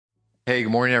Hey, good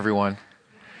morning, everyone.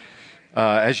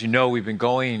 As you know, we've been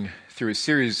going through a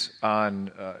series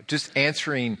on just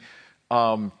answering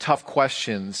tough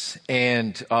questions,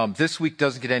 and this week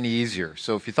doesn't get any easier.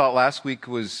 So if you thought last week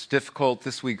was difficult,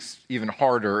 this week's even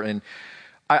harder. And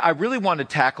I really want to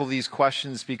tackle these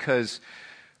questions because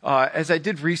as I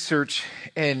did research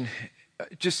and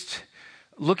just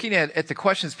looking at the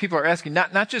questions people are asking,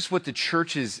 not just what the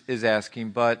church is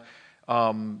asking, but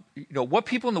what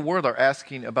people in the world are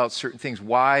asking about certain things.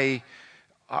 Why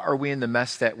are we in the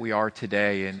mess that we are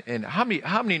today? And how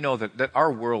many know that our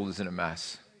world is in a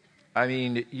mess? I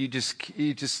mean, you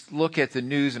just look at the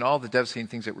news and all the devastating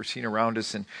things that we're seeing around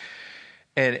us,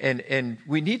 and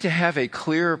we need to have a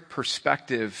clear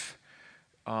perspective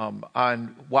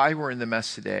on why we're in the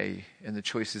mess today and the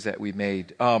choices that we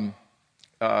made.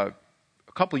 A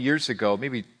couple years ago,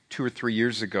 maybe 2 or 3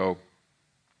 years ago,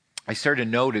 I started to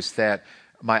notice that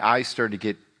my eyes started to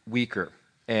get weaker,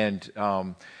 and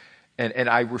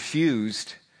I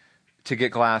refused to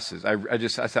get glasses. I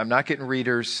said, I'm not getting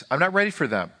readers. I'm not ready for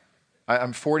them.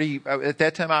 I'm 40. At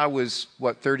that time, I was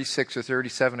 36 or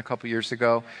 37 a couple years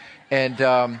ago, and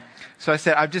so I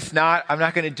said, I'm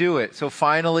not going to do it. So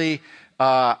finally,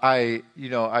 I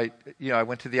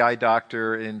went to the eye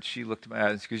doctor, and she looked at my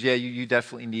eyes and she goes, yeah, you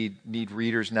definitely need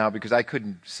readers now, because I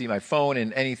couldn't see my phone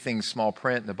and anything small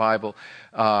print in the Bible.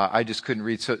 I just couldn't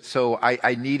read. So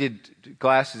I needed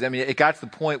glasses. I mean, it got to the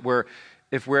point where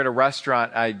if we're at a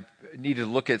restaurant, I needed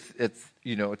to look at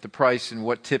the price and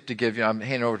what tip to give. I'm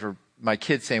handing over to my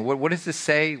kids saying, what does this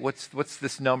say? What's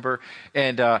this number?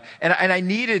 And I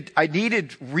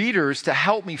needed readers to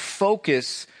help me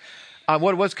focus on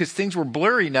what it was, because things were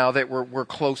blurry now that we're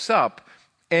close up.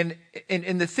 And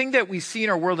the thing that we see in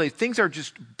our world today, things are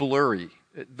just blurry.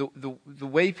 The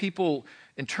way people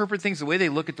interpret things, the way they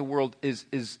look at the world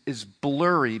is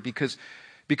blurry because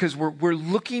we're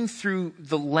looking through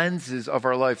the lenses of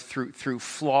our life through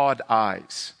flawed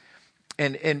eyes.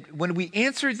 And when we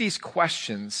answer these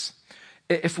questions,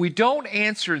 if we don't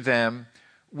answer them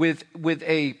with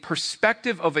a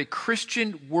perspective of a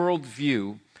Christian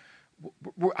worldview,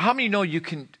 how many know you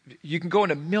can go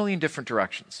in a million different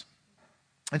directions?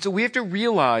 And so we have to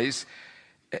realize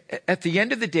at the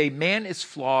end of the day, man is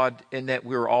flawed in that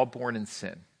we're all born in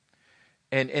sin.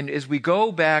 And as we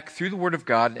go back through the Word of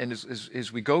God, and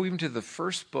as we go even to the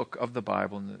first book of the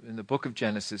Bible, in the book of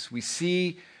Genesis, we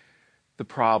see the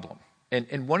problem.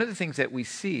 And one of the things that we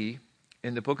see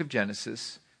in the book of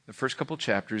Genesis, the first couple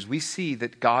chapters, we see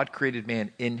that God created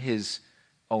man in his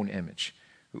own image.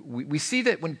 We see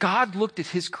that when God looked at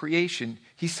his creation,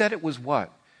 he said it was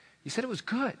what? He said it was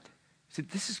good. He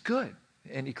said, this is good.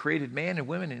 And he created man and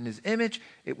women in his image.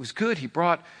 It was good. He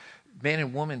brought man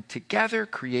and woman together,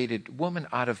 created woman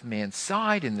out of man's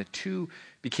side, and the two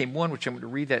became one, which I'm going to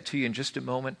read that to you in just a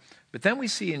moment. But then we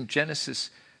see in Genesis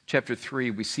chapter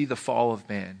 3, we see the fall of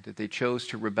man, that they chose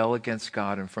to rebel against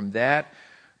God. And from that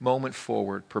moment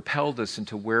forward, propelled us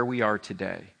into where we are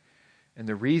today. And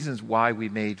the reasons why we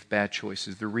made bad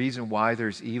choices, the reason why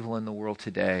there's evil in the world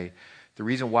today, the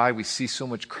reason why we see so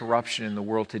much corruption in the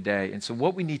world today. And so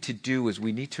what we need to do is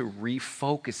we need to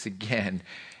refocus again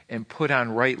and put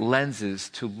on right lenses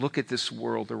to look at this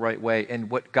world the right way. And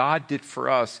what God did for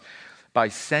us by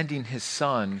sending his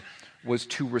son was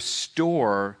to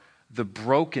restore the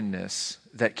brokenness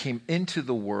that came into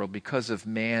the world because of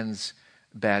man's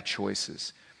bad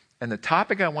choices. And the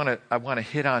topic I want to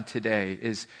hit on today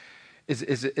is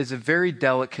a very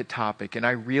delicate topic, and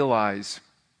I realize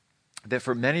that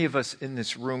for many of us in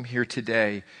this room here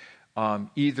today,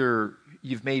 either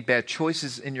you've made bad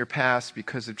choices in your past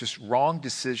because of just wrong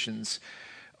decisions,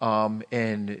 and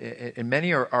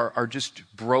many are just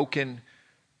broken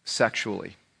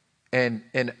sexually.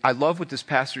 And I love what this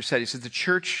pastor said. He said the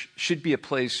church should be a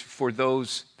place for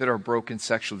those that are broken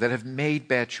sexually, that have made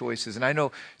bad choices. And I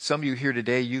know some of you here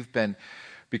today, you've been,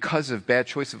 because of bad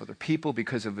choice of other people,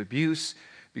 because of abuse,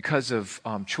 because of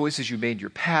choices you made in your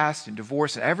past and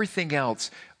divorce and everything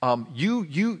else,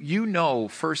 you know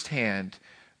firsthand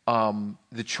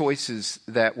the choices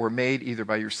that were made either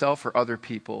by yourself or other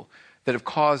people that have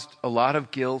caused a lot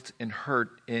of guilt and hurt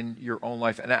in your own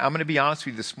life. And I'm going to be honest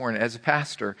with you this morning, as a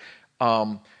pastor,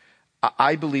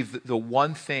 I believe that the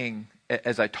one thing,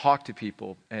 as I talk to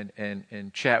people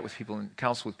and chat with people and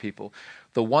counsel with people,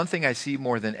 the one thing I see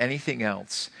more than anything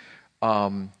else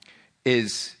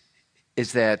is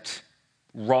that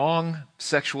wrong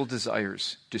sexual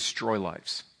desires destroy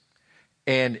lives.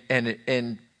 And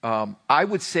I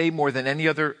would say more than any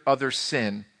other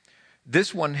sin,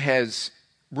 this one has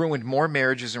ruined more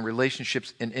marriages and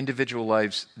relationships in individual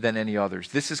lives than any others.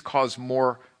 This has caused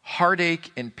more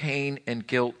heartache and pain and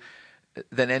guilt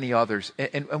than any others.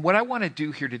 And what I want to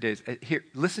do here today is,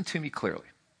 listen to me clearly,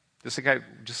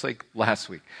 just like last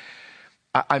week.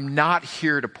 I'm not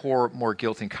here to pour more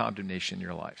guilt and condemnation in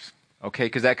your lives. Okay,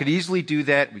 because I could easily do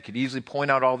that. We could easily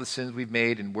point out all the sins we've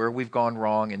made and where we've gone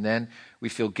wrong, and then we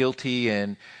feel guilty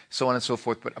and so on and so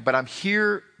forth. But I'm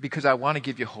here because I want to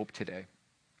give you hope today.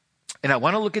 And I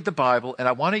want to look at the Bible, and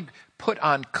I want to put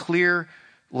on clear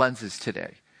lenses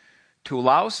today to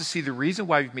allow us to see the reason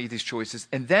why we've made these choices,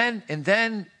 and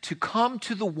then to come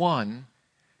to the one,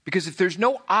 because if there's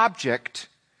no object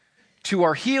to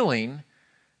our healing,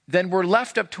 then we're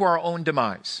left up to our own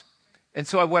demise. And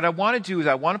so what I want to do is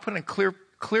I want to put in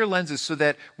clear lenses so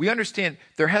that we understand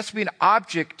there has to be an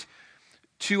object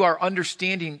to our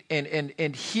understanding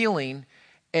and healing.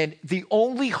 And the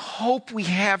only hope we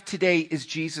have today is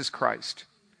Jesus Christ.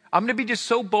 I'm going to be just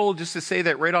so bold just to say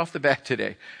that right off the bat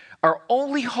today. Our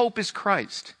only hope is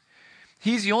Christ.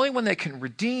 He's the only one that can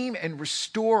redeem and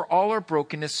restore all our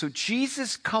brokenness. So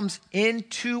Jesus comes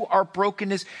into our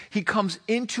brokenness. He comes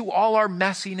into all our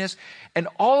messiness. And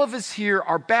all of us here,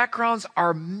 our backgrounds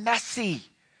are messy.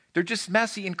 They're just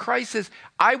messy. And Christ says,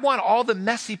 I want all the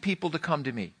messy people to come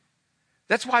to me.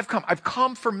 That's why I've come. I've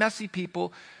come for messy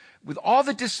people with all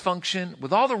the dysfunction,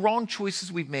 with all the wrong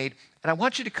choices we've made. And I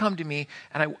want you to come to me.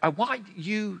 And I want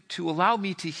you to allow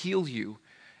me to heal you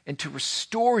and to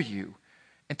restore you.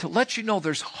 And to let you know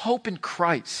there's hope in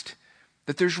Christ,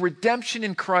 that there's redemption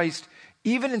in Christ,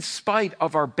 even in spite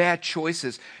of our bad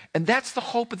choices. And that's the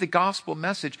hope of the gospel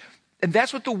message. And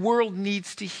that's what the world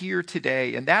needs to hear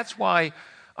today. And that's why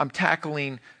I'm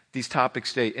tackling these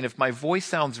topics today. And if my voice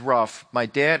sounds rough, my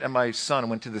dad and my son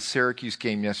went to the Syracuse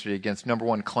game yesterday against number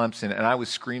 1 Clemson, and I was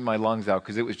screaming my lungs out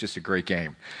because it was just a great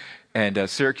game. And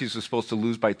Syracuse was supposed to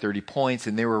lose by 30 points,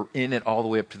 and they were in it all the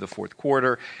way up to the fourth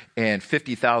quarter, and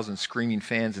 50,000 screaming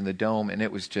fans in the dome, and it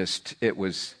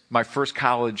was my first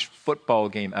college football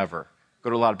game ever. Go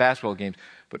to a lot of basketball games,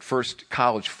 but first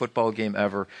college football game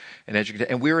ever.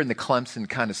 And we were in the Clemson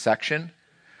kind of section.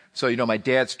 So, my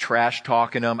dad's trash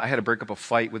talking them. I had to break up a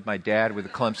fight with my dad with a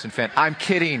Clemson fan. I'm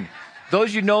kidding.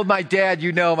 Those you know my dad,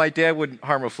 my dad wouldn't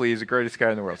harm a flea. He's the greatest guy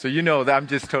in the world. So that I'm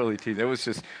just totally teasing.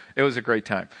 It was a great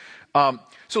time.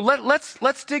 So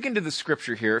let's dig into the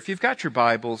scripture here. If you've got your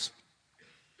Bibles,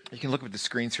 you can look at the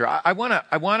screens here. I want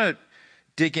to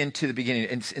dig into the beginning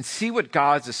and see what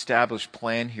God's established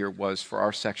plan here was for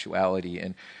our sexuality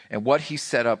and what He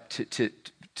set up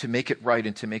to make it right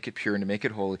and to make it pure and to make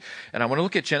it holy. And I want to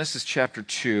look at Genesis chapter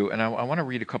 2, and I want to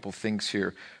read a couple things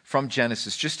here from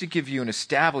Genesis just to give you an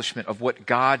establishment of what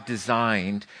God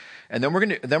designed. And then we're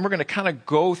going to kind of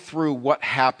go through what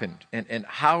happened and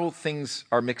how things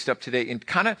are mixed up today, and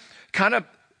kind of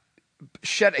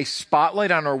shed a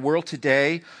spotlight on our world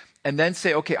today, and then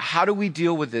say, okay, how do we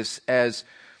deal with this as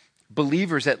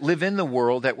believers that live in the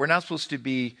world, that we're not supposed to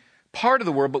be part of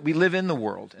the world, but we live in the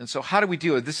world. And so how do we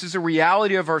deal with it? This is a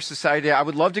reality of our society. I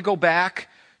would love to go back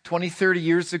 20, 30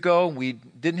 years ago. We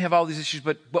didn't have all these issues,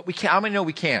 but we can't. How many know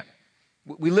we can't?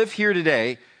 We live here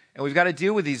today. And we've got to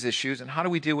deal with these issues, and how do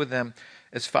we deal with them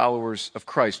as followers of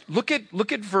Christ? Look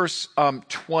at verse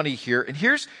 20 here, and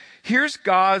here's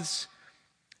God's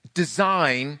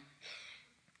design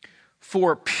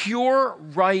for pure,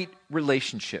 right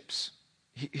relationships.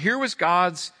 Here was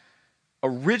God's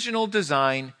original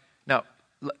design. Now,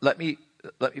 let me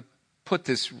put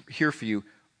this here for you.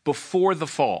 Before the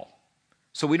fall,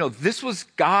 so we know this was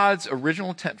God's original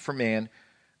intent for man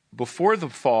before the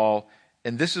fall,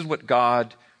 and this is what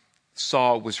God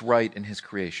saw was right in His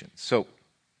creation. So,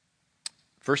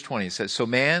 verse 20, it says, so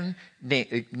man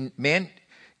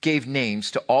gave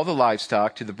names to all the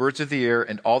livestock, to the birds of the air,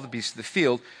 and all the beasts of the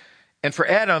field. And for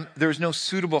Adam, there was no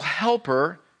suitable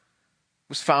helper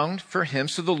was found for him.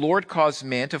 So the Lord caused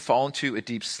man to fall into a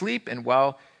deep sleep. And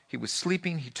while he was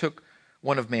sleeping, He took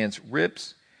one of man's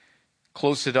ribs,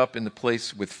 closed it up in the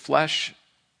place with flesh.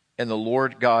 And the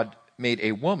Lord God made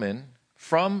a woman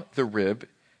from the rib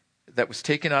that was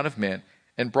taken out of man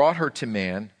and brought her to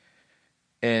man.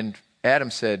 And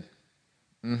Adam said,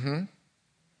 you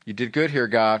did good here,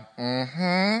 God.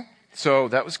 So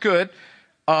that was good.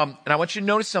 And I want you to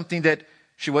notice something, that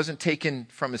she wasn't taken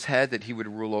from his head that he would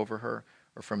rule over her,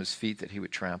 or from his feet that he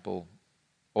would trample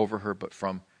over her, but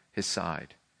from his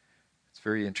side. It's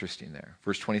very interesting there.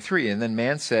 Verse 23, and then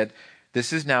man said,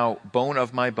 this is now bone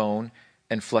of my bone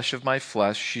and flesh of my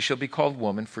flesh. She shall be called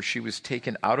woman, for she was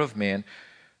taken out of man.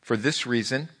 For this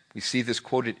reason, we see this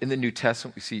quoted in the New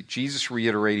Testament. We see Jesus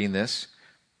reiterating this,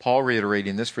 Paul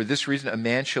reiterating this. For this reason, a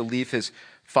man shall leave his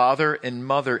father and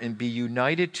mother and be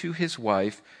united to his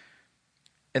wife,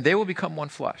 and they will become one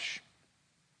flesh.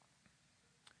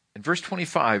 In verse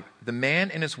 25, the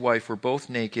man and his wife were both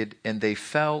naked, and they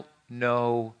felt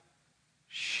no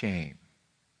shame.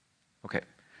 Okay.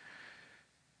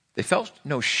 They felt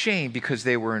no shame because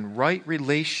they were in right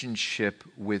relationship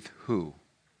with who?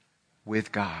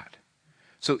 With God.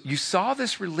 So you saw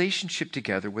this relationship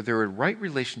together where they were in right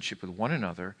relationship with one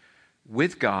another,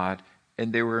 with God,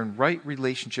 and they were in right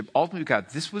relationship ultimately with God.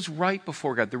 This was right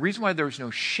before God. The reason why there was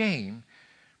no shame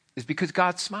is because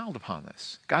God smiled upon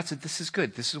this. God said, this is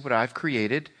good. This is what I've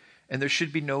created, and there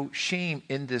should be no shame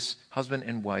in this husband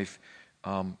and wife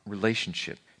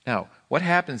relationship. Now, what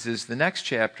happens is the next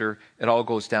chapter, it all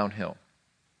goes downhill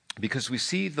because we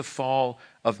see the fall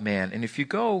of man. And if you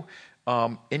go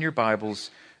in your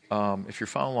Bibles, if you're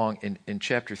following along in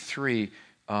chapter 3,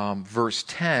 verse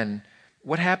 10,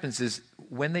 what happens is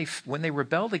when they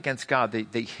rebelled against God,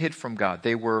 they hid from God.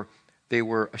 They were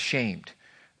ashamed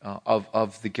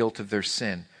of the guilt of their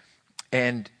sin.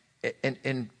 And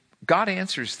God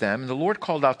answers them, and the Lord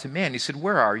called out to man. He said,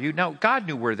 where are you? Now, God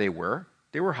knew where they were.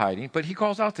 They were hiding, but he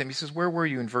calls out to them. He says, where were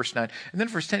you in verse 9? And then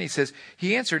verse 10, he says,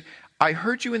 he answered, I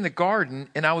heard you in the garden,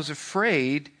 and I was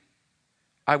afraid.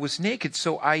 I was naked,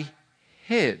 so I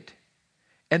hid.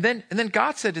 And then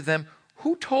God said to them,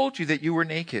 who told you that you were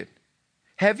naked?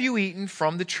 Have you eaten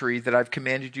from the tree that I've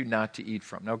commanded you not to eat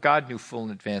from? Now, God knew full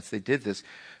in advance they did this.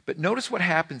 But notice what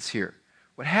happens here.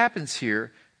 What happens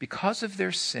here, because of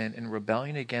their sin and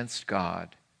rebellion against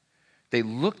God, they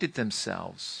looked at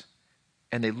themselves,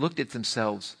 and they looked at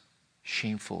themselves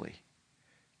shamefully.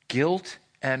 Guilt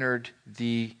entered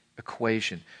the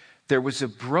equation. There was a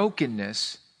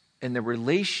brokenness in the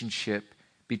relationship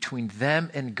between them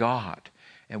and God.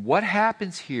 And what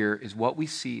happens here is what we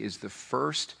see is the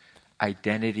first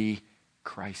identity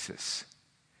crisis.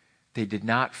 They did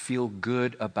not feel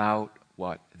good about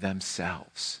what?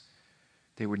 Themselves.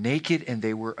 They were naked and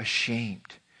they were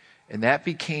ashamed. And that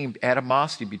became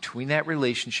animosity between that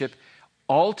relationship,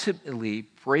 ultimately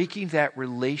breaking that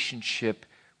relationship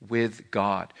with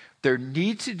God. There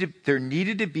needed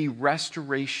to be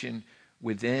restoration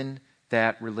within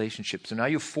that relationship. So now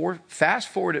you fast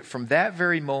forward it from that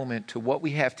very moment to what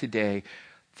we have today.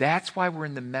 That's why we're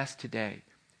in the mess today.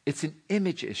 It's an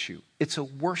image issue. It's a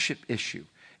worship issue.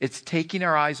 It's taking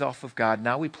our eyes off of God.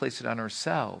 Now we place it on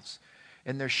ourselves.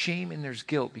 And there's shame and there's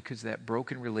guilt because of that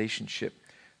broken relationship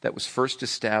that was first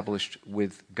established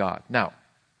with God. Now,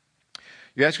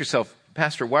 you ask yourself,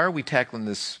 Pastor, why are we tackling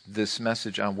this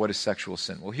message on what is sexual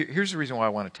sin? Well, here's the reason why I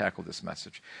want to tackle this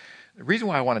message. The reason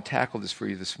why I want to tackle this for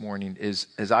you this morning is,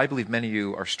 as I believe many of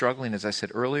you are struggling, as I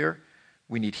said earlier,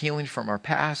 we need healing from our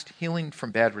past, healing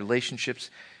from bad relationships,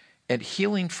 and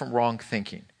healing from wrong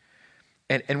thinking.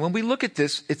 And when we look at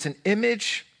this, it's an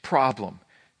image problem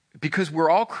because we're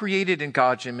all created in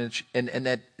God's image, and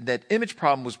that image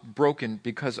problem was broken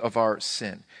because of our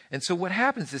sin. And so what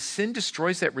happens is sin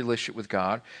destroys that relationship with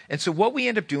God. And so what we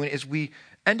end up doing is we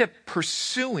end up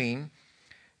pursuing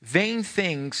vain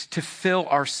things to fill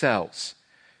ourselves,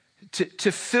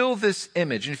 to fill this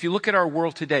image. And if you look at our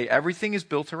world today, everything is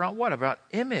built around what? About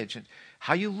image and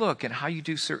how you look and how you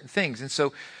do certain things. And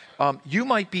so you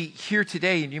might be here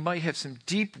today and you might have some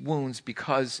deep wounds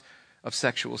because of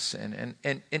sexual sin.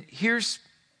 And here's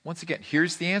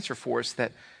the answer for us,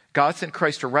 that God sent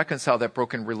Christ to reconcile that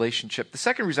broken relationship. The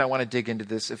second reason I want to dig into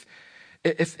this,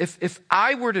 if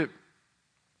I were to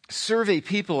survey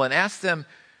people and ask them,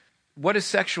 what is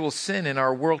sexual sin in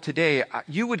our world today,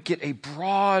 you would get a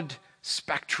broad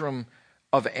spectrum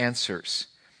of answers.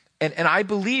 And I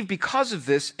believe because of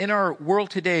this, in our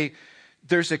world today,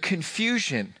 there's a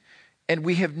confusion, and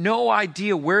we have no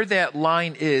idea where that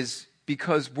line is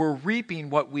because we're reaping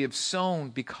what we have sown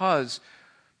because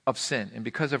of sin and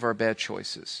because of our bad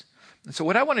choices. And so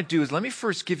what I want to do is let me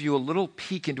first give you a little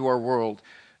peek into our world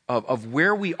of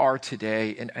where we are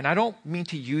today. And I don't mean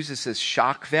to use this as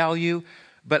shock value,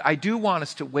 but I do want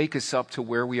us to wake us up to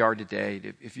where we are today.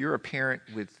 If you're a parent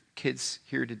with kids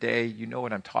here today, you know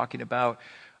what I'm talking about.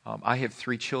 I have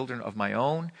 3 children of my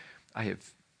own. I have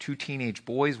 2 teenage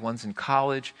boys. One's in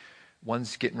college.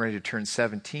 One's getting ready to turn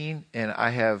 17. And I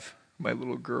have my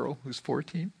little girl who's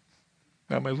 14.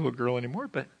 Not my little girl anymore,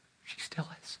 but she still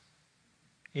is.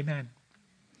 Amen.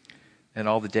 And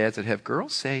all the dads that have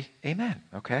girls say amen,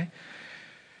 okay?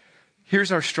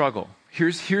 Here's our struggle.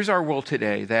 Here's our world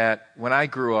today that when I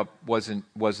grew up wasn't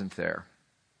there.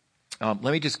 Let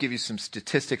me just give you some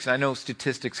statistics. I know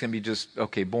statistics can be just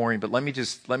boring, but let me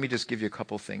just give you a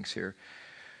couple things here.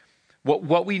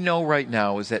 What we know right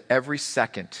now is that every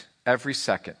second,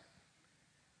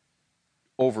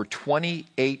 over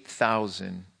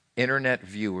 28,000 internet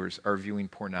viewers are viewing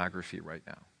pornography right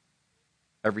now.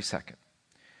 Every second.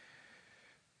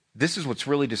 This is what's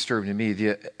really disturbing to me.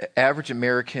 The average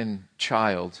American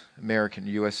child, American,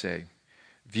 USA,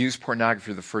 views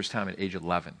pornography for the first time at age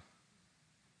 11.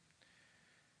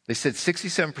 They said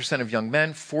 67% of young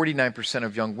men, 49%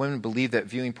 of young women believe that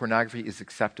viewing pornography is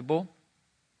acceptable.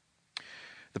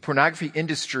 The pornography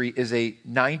industry is a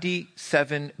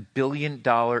 $97 billion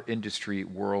industry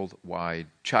worldwide.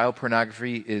 Child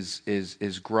pornography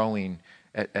is growing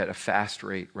at a fast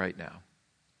rate right now.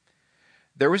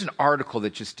 There was an article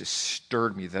that just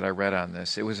disturbed me that I read on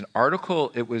this. It was an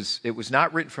article, it was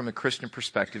not written from a Christian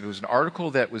perspective. It was an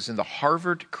article that was in the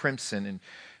Harvard Crimson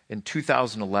in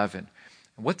 2011.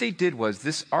 And what they did was,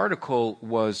 this article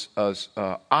was an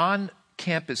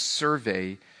on-campus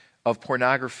survey of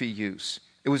pornography use.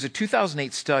 It was a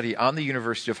 2008 study on the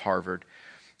University of Harvard,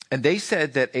 and they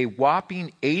said that a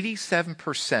whopping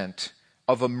 87%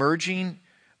 of emerging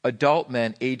adult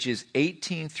men ages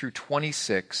 18 through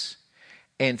 26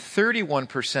 and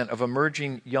 31% of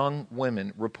emerging young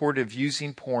women reported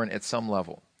using porn at some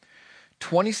level.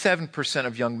 27%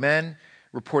 of young men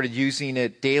reported using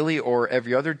it daily or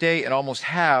every other day, and almost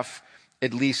half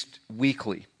at least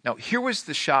weekly. Now, here was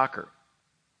the shocker.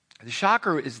 The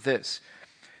shocker is this,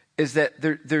 is that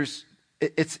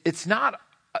it's not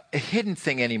a hidden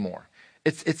thing anymore.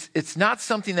 It's not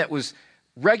something that was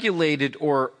regulated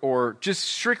or just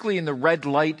strictly in the red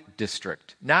light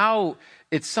district. Now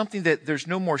it's something that there's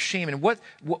no more shame. And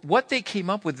what they came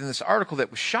up with in this article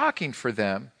that was shocking for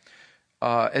them,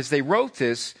 as they wrote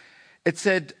this, it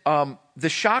said the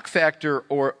shock factor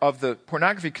of the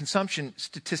pornography consumption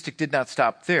statistic did not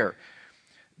stop there.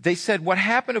 They said what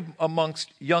happened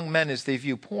amongst young men as they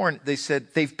view porn, they said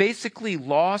they've basically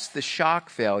lost the shock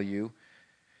value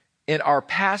in our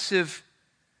passive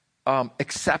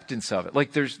acceptance of it.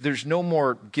 Like there's no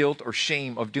more guilt or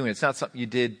shame of doing it. It's not something you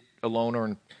did alone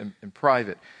or in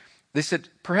private. They said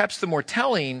perhaps the more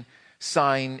telling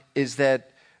sign is that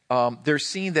they're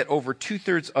seeing that over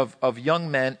 2/3 of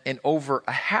young men and over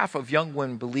a half of young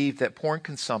women believe that porn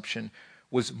consumption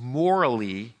was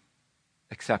morally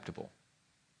acceptable,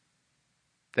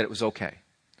 that it was okay.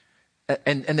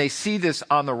 And they see this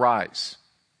on the rise.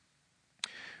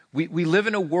 We live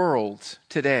in a world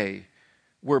today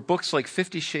where books like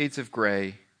 50 Shades of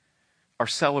Grey are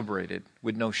celebrated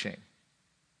with no shame.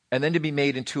 And then to be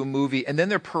made into a movie, and then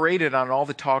they're paraded on all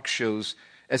the talk shows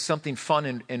as something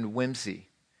fun and whimsy.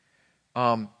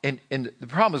 And the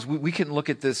problem is we can look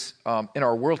at this in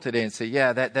our world today and say,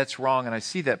 yeah, that's wrong, and I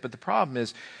see that. But the problem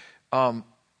is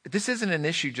this isn't an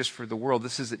issue just for the world.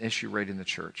 This is an issue right in the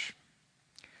church.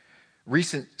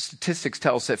 Recent statistics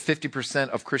tell us that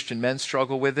 50% of Christian men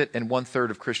struggle with it and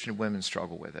 1/3 of Christian women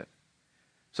struggle with it.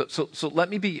 So let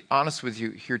me be honest with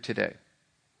you here today.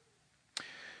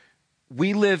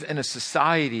 We live in a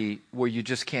society where you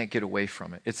just can't get away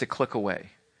from it. It's a click away.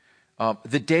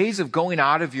 The days of going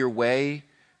out of your way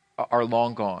are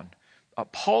long gone.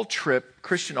 Paul Tripp,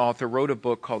 Christian author, wrote a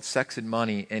book called Sex and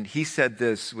Money, and he said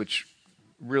this, which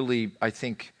really, I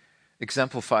think,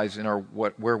 exemplifies in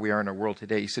where we are in our world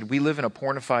today. He said, we live in a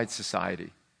pornified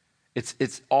society.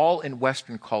 It's all in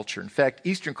Western culture. In fact,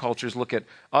 Eastern cultures look at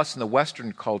us in the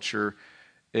Western culture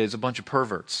as a bunch of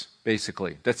perverts,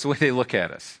 basically. That's the way they look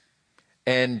at us.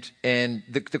 And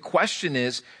the question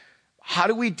is, how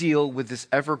do we deal with this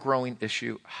ever-growing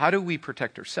issue? How do we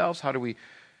protect ourselves? How do we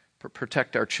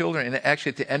protect our children? And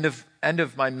actually, at the end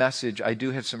of my message, I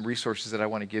do have some resources that I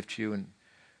want to give to you and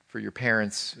for your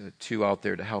parents too out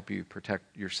there to help you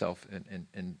protect yourself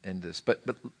in this. But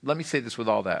let me say this with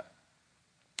all that.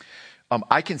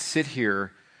 I can sit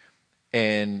here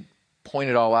and point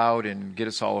it all out and get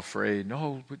us all afraid.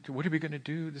 No, what are we going to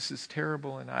do? This is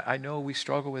terrible, and I know we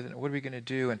struggle with it. What are we going to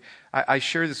do? And I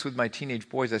share this with my teenage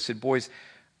boys. I said, boys,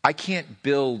 I can't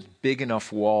build big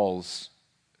enough walls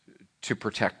to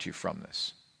protect you from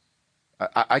this.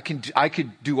 I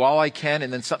could do all I can,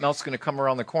 and then something else is going to come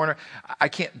around the corner. I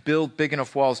can't build big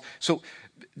enough walls. So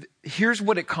here's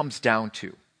what it comes down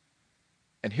to.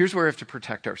 And here's where we have to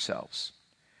protect ourselves.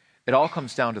 It all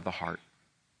comes down to the heart.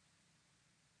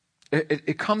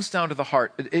 It comes down to the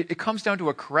heart. It comes down to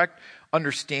a correct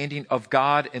understanding of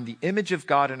God and the image of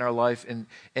God in our life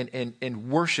and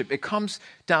worship. It comes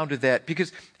down to that,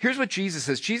 because here's what Jesus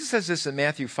says. Jesus says this in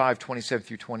Matthew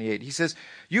 5:27-28. He says,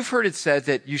 you've heard it said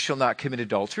that you shall not commit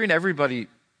adultery, and everybody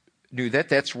knew that.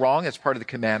 That's wrong. That's part of the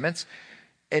commandments.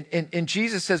 And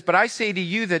Jesus says, but I say to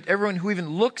you that everyone who even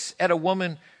looks at a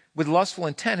woman with lustful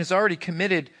intent has already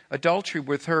committed adultery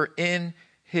with her in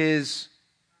his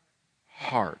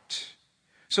heart.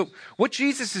 So what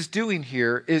Jesus is doing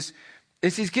here is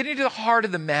he's getting to the heart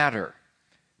of the matter,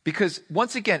 because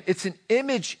once again, it's an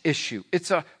image issue.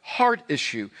 It's a heart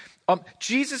issue.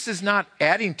 Jesus is not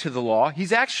adding to the law.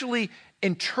 He's actually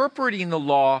interpreting the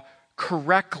law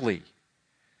correctly.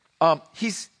 How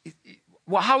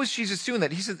is Jesus doing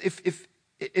that? He says,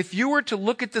 if you were to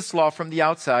look at this law from the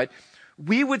outside,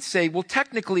 we would say, well,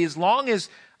 technically, as long as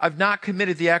I've not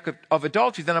committed the act of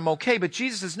adultery, then I'm okay. But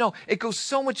Jesus says, no, it goes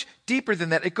so much deeper than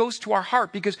that. It goes to our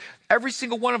heart, because every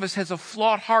single one of us has a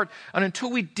flawed heart. And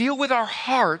until we deal with our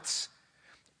hearts,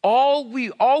 all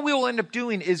we will end up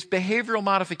doing is behavioral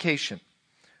modification.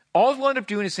 All we'll end up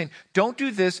doing is saying, don't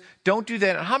do this, don't do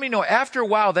that. And how many know after a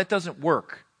while that doesn't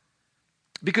work?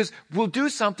 Because we'll do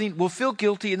something, we'll feel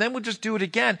guilty, and then we'll just do it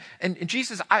again. And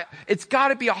Jesus, it's got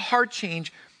to be a heart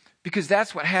change, because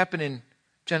that's what happened in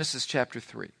Genesis chapter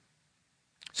 3.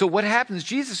 So what happens,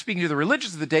 Jesus speaking to the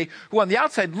religious of the day, who on the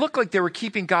outside looked like they were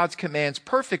keeping God's commands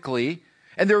perfectly,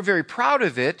 and they were very proud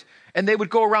of it, and they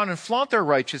would go around and flaunt their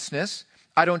righteousness.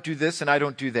 I don't do this and I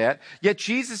don't do that. Yet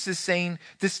Jesus is saying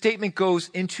this statement goes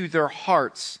into their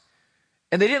hearts.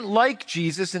 And they didn't like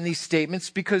Jesus in these statements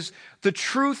because the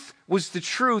truth was the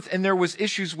truth, and there was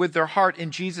issues with their heart,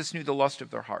 and Jesus knew the lust of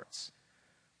their hearts.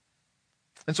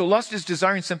 And so lust is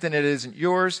desiring something that isn't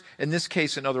yours, in this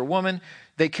case, another woman.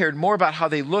 They cared more about how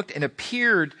they looked and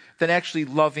appeared than actually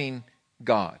loving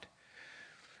God.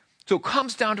 So it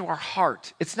comes down to our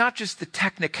heart. It's not just the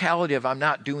technicality of I'm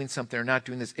not doing something or not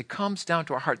doing this. It comes down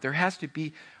to our heart. There has to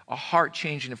be a heart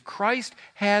change. And if Christ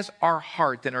has our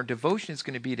heart, then our devotion is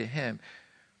going to be to him.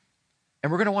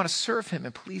 And we're going to want to serve him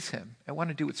and please him and want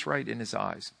to do what's right in his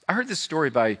eyes. I heard this story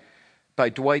by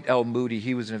Dwight L. Moody.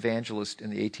 He was an evangelist in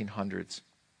the 1800s.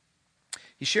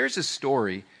 He shares this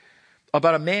story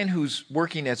about a man who's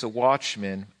working as a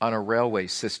watchman on a railway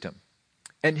system.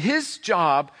 And his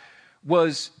job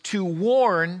was to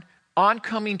warn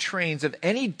oncoming trains of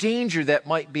any danger that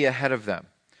might be ahead of them.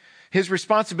 His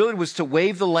responsibility was to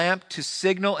wave the lamp, to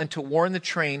signal, and to warn the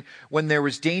train when there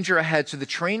was danger ahead, so the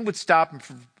train would stop and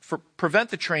prevent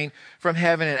the train from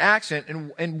having an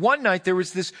accident. And one night there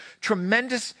was this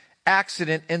tremendous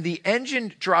accident, and the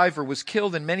engine driver was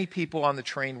killed, and many people on the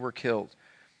train were killed.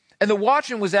 And the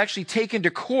watchman was actually taken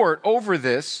to court over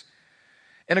this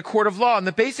in a court of law. And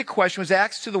the basic question was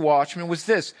asked to the watchman was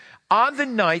this: on the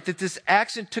night that this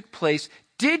accident took place,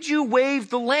 did you wave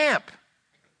the lamp?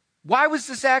 Why was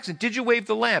this accident? Did you wave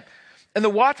the lamp? And the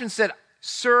watchman said,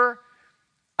 sir,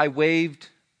 I waved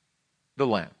the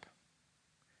lamp.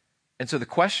 And so the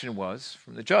question was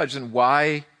from the judge, then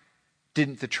why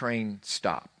didn't the train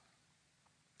stop?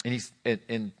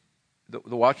 And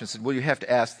the watchman said, well, you have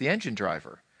to ask the engine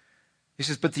driver. He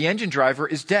says, but the engine driver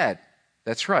is dead.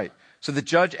 That's right. So the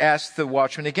judge asked the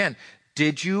watchman again,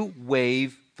 did you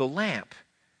wave the lamp?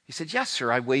 He said, yes,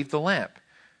 sir, I waved the lamp.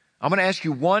 I'm going to ask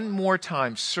you one more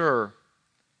time, sir,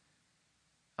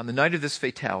 on the night of this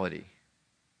fatality,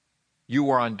 you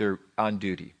were on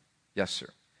duty. Yes, sir.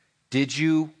 Did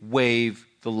you wave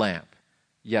the lamp?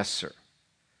 Yes, sir.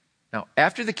 Now,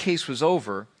 after the case was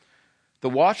over, the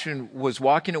watchman was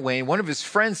walking away, and one of his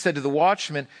friends said to the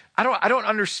watchman, I don't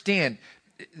understand.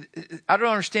 I don't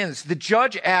understand this. The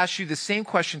judge asked you the same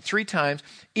question 3 times.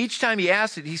 Each time he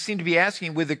asked it, he seemed to be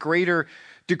asking with a greater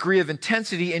degree of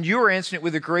intensity, and you were answering it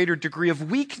with a greater degree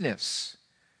of weakness.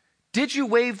 Did you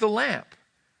wave the lamp?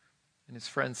 And his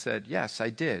friend said, yes, I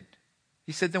did.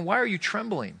 He said, then why are you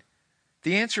trembling?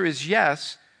 The answer is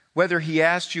yes, whether he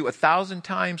asked you 1,000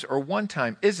 times or 1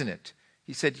 time, isn't it?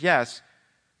 He said, yes,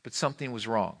 but something was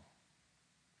wrong.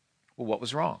 Well, what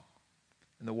was wrong?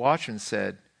 And the watchman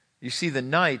said, you see, the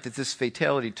night that this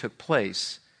fatality took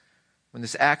place, when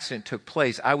this accident took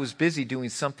place, I was busy doing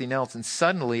something else, and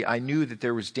suddenly I knew that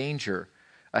there was danger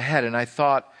ahead, and I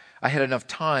thought I had enough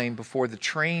time before the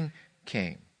train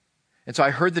came. And so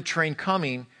I heard the train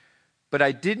coming, but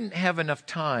I didn't have enough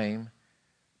time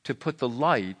to put the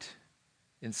light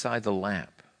inside the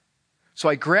lamp. So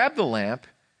I grabbed the lamp,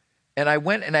 and I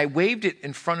went and I waved it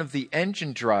in front of the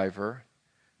engine driver,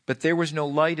 but there was no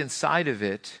light inside of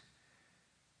it,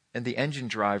 and the engine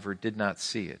driver did not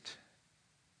see it.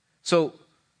 So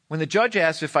when the judge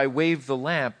asked if I waved the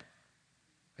lamp,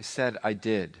 I said I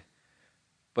did.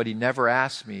 But he never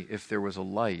asked me if there was a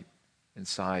light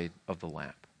inside of the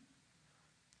lamp.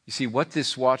 You see, what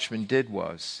this watchman did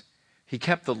was he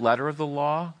kept the letter of the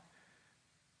law,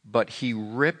 but he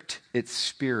ripped its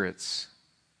spirits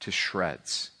to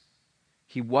shreds.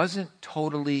 He wasn't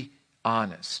totally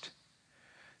honest.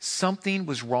 Something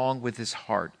was wrong with his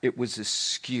heart. It was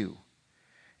askew.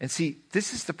 And see,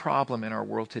 this is the problem in our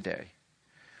world today.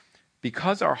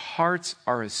 Because our hearts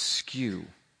are askew,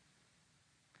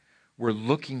 we're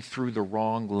looking through the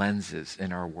wrong lenses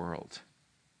in our world.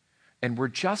 And we're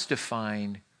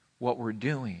justifying what we're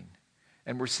doing.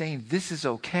 And we're saying this is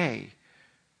okay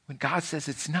when God says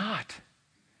it's not.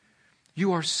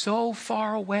 You are so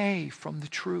far away from the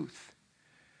truth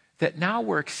that now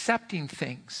we're accepting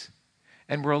things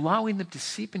and we're allowing them to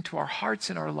seep into our hearts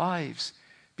and our lives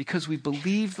because we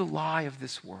believe the lie of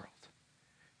this world.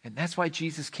 And that's why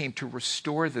Jesus came, to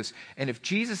restore this. And if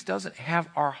Jesus doesn't have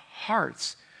our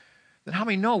hearts, then how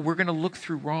many know we're going to look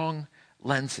through wrong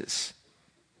lenses?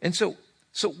 And so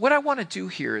what I want to do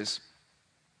here is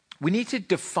we need to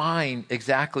define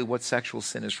exactly what sexual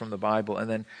sin is from the Bible,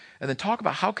 and then talk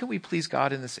about how can we please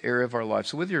God in this area of our life.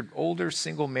 So whether you're older,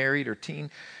 single, married, or teen,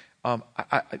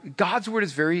 God's word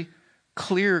is very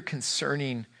clear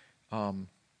concerning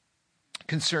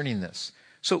this.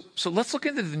 So let's look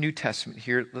into the New Testament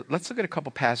here. Let's look at a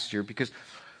couple passages here, because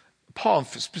Paul,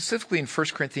 specifically in 1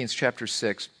 Corinthians chapter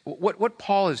 6, what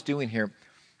Paul is doing here,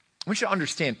 I want you to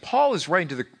understand, Paul is writing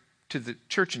to the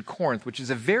church in Corinth, which is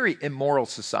a very immoral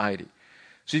society.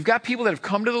 So you've got people that have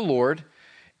come to the Lord,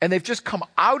 and they've just come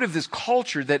out of this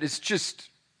culture that is just,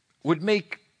 would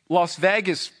make Las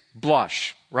Vegas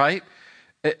blush, right?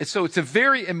 So it's a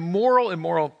very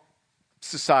immoral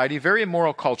society, very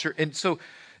immoral culture. And so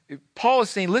Paul is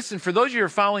saying, listen, for those of you who are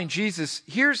following Jesus,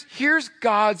 here's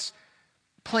God's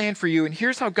plan for you, and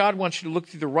here's how God wants you to look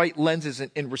through the right lenses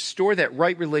and restore that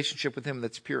right relationship with him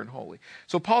that's pure and holy.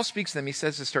 So Paul speaks to them. He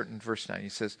says this, starting in verse 9. He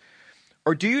says,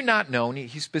 or do you not know, and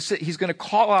he's going to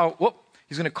call out,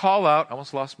 I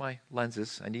almost lost my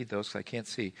lenses. I need those because I can't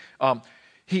see.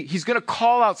 He's going to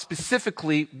call out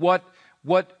specifically what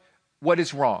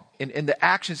is wrong and the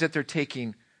actions that they're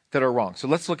taking that are wrong. So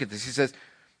let's look at this. He says,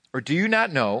 or do you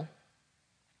not know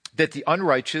that the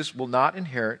unrighteous will not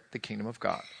inherit the kingdom of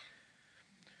God?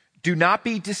 Do not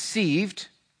be deceived,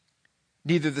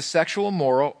 neither the sexual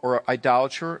immoral or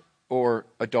idolater or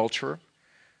adulterer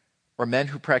or men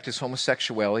who practice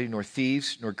homosexuality, nor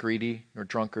thieves, nor greedy, nor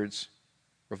drunkards,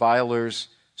 revilers,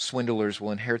 swindlers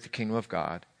will inherit the kingdom of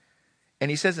God.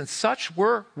 And he says, and such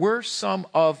were some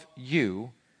of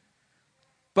you.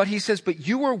 But he says, but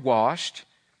you were washed,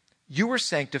 you were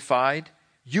sanctified,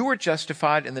 you were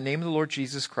justified in the name of the Lord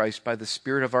Jesus Christ by the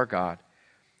Spirit of our God.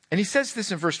 And he says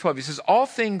this in verse 12. He says, all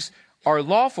things are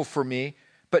lawful for me,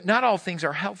 but not all things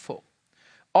are helpful.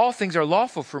 All things are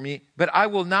lawful for me, but I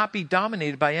will not be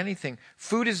dominated by anything.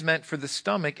 Food is meant for the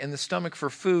stomach, and the stomach for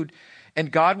food,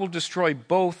 and God will destroy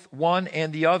both one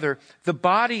and the other. The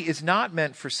body is not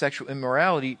meant for sexual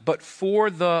immorality, but for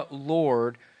the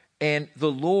Lord, and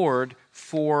the Lord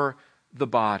for the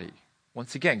body.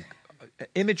 Once again,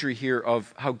 imagery here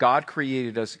of how God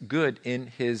created us good in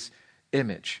his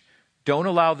image. Don't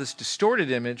allow this distorted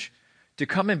image to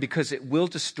come in, because it will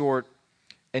distort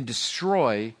and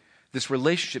destroy this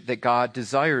relationship that God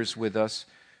desires with us,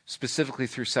 specifically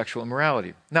through sexual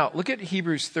immorality. Now, look at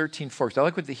Hebrews 13:4. I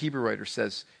like what the Hebrew writer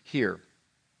says here.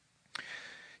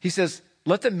 He says,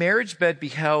 let the marriage bed be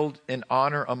held in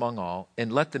honor among all,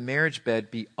 and let the marriage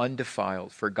bed be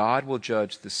undefiled, for God will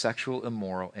judge the sexual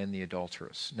immoral and the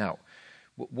adulterous. Now,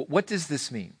 what does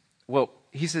this mean? Well,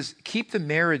 he says, keep the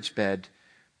marriage bed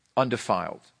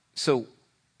undefiled. So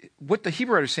what the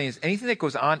Hebrew writer is saying is anything that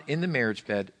goes on in the marriage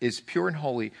bed is pure and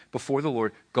holy before the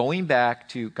Lord, going back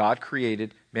to God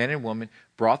created man and woman,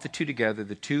 brought the two together.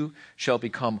 The two shall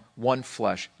become one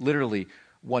flesh, literally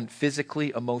one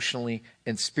physically, emotionally,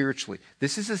 and spiritually.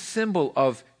 This is a symbol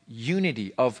of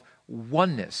unity, of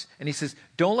oneness. And he says,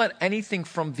 don't let anything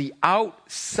from the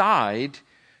outside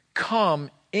come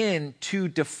in to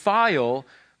defile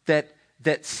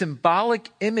that symbolic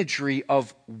imagery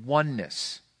of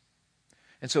oneness.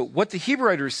 And so what the Hebrew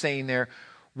writer is saying there,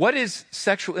 what is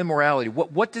sexual immorality?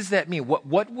 What does that mean?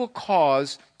 What will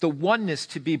cause the oneness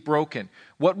to be broken?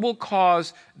 What will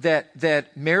cause that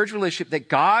marriage relationship that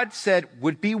God said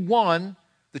would be one,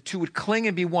 the two would cling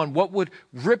and be one? What would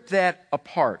rip that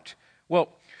apart? Well,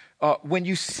 when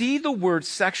you see the word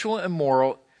sexual and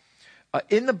immoral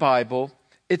in the Bible,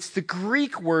 it's the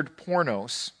Greek word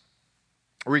pornos,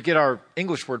 where we get our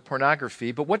English word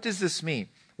pornography. But what does this mean?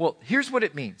 Well, here's what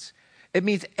it means. It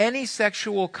means any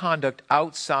sexual conduct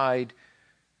outside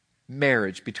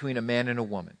marriage between a man and a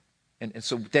woman. And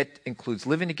so that includes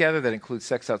living together, that includes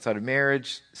sex outside of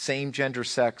marriage, same gender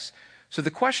sex. So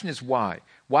the question is why?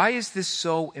 Why is this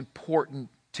so important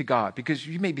to God? Because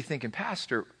you may be thinking,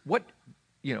 Pastor,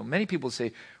 many people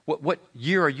say, what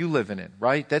year are you living in,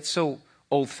 right? That's so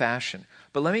old-fashioned.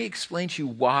 But let me explain to you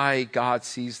why God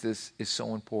sees this is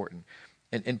so important.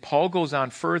 And Paul goes on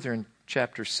further in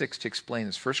chapter 6 to explain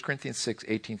this. 1 Corinthians 6,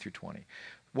 18 through 20.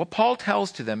 What Paul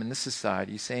tells to them in this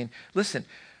society, he's saying, listen,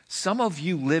 some of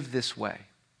you live this way.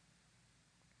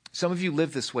 Some of you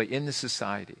live this way in this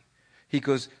society. He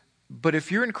goes, But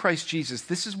if you're in Christ Jesus,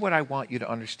 this is what I want you to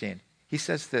understand. He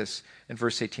says this in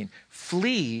verse 18,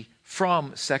 flee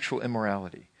from sexual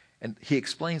immorality. And he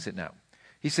explains it now.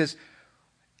 He says,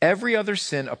 every other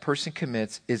sin a person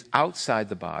commits is outside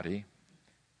the body,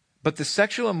 but the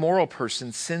sexual immoral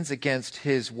person sins against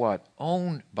his what?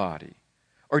 Own body.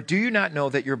 Or do you not know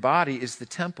that your body is the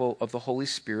temple of the Holy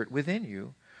Spirit within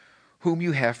you, whom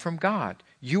you have from God?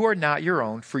 You are not your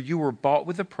own, for you were bought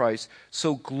with a price,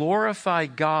 so glorify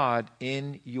God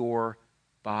in your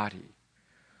body.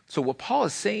 So what Paul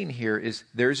is saying here is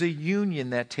there's a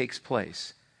union that takes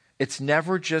place. It's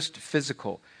never just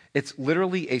physical. It's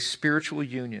literally a spiritual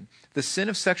union. The sin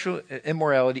of sexual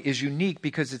immorality is unique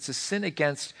because it's a sin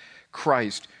against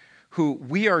Christ, who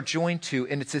we are joined to,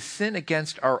 and it's a sin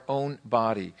against our own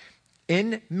body.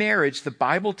 In marriage, the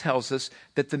Bible tells us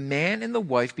that the man and the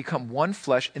wife become one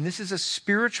flesh, and this is a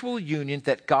spiritual union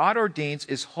that God ordains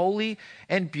is holy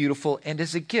and beautiful and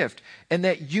is a gift. And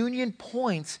that union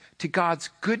points to God's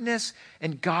goodness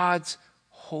and God's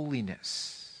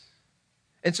holiness.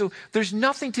 And so there's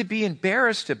nothing to be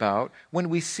embarrassed about when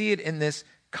we see it in this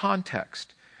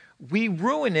context. We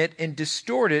ruin it and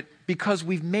distort it because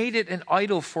we've made it an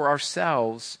idol for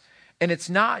ourselves, and it's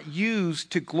not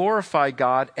used to glorify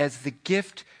God as the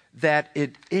gift that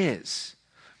it is.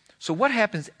 So what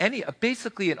happens,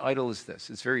 basically an idol is this.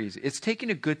 It's very easy. It's taking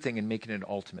a good thing and making it an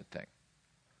ultimate thing.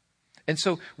 And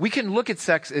so we can look at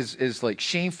sex as like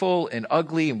shameful and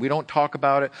ugly, and we don't talk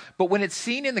about it. But when it's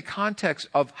seen in the context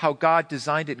of how God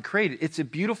designed it and created it, it's a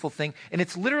beautiful thing. And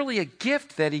it's literally a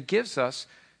gift that he gives us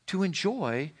to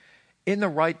enjoy in the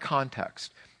right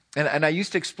context. And I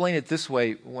used to explain it this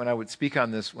way when I would speak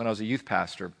on this when I was a youth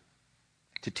pastor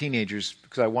to teenagers,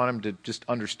 because I want them to just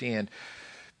understand,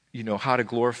 how to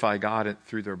glorify God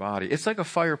through their body. It's like a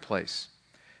fireplace.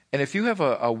 And if you have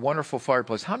a wonderful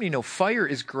fireplace, how many know fire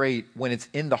is great when it's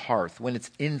in the hearth, when it's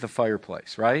in the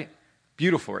fireplace, right?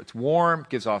 Beautiful. It's warm,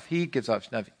 gives off heat, gives off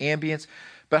enough ambience.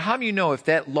 But how many know if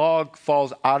that log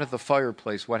falls out of the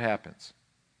fireplace, what happens?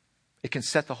 It can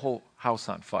set the whole house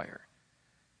on fire.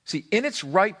 See, in its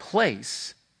right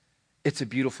place, it's a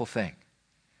beautiful thing.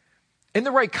 In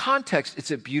the right context, it's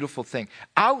a beautiful thing.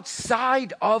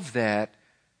 Outside of that,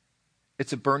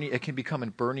 it can become a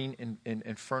burning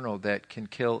inferno that can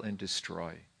kill and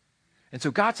destroy. And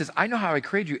so God says, I know how I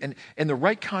created you. And in the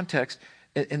right context,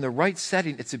 in the right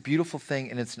setting, it's a beautiful thing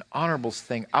and it's an honorable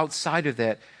thing. Outside of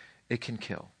that, it can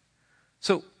kill.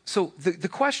 So the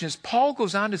question is, Paul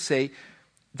goes on to say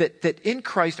that in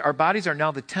Christ, our bodies are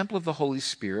now the temple of the Holy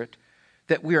Spirit,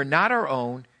 that we are not our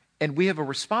own, and we have a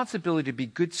responsibility to be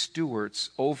good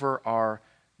stewards over our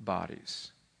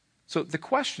bodies. So the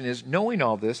question is, knowing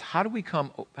all this, how do we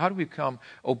become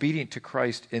obedient to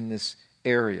Christ in this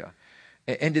area?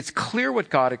 And it's clear what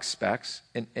God expects,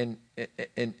 and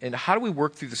how do we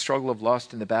work through the struggle of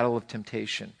lust and the battle of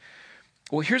temptation?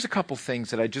 Well, here's a couple things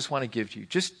that I just want to give to you,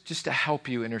 just to help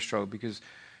you in your struggle, because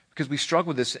we struggle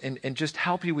with this, and just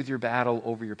help you with your battle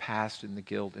over your past and the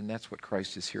guilt, and that's what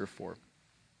Christ is here for.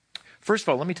 First of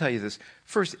all, let me tell you this.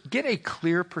 First, get a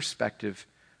clear perspective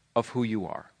of who you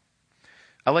are.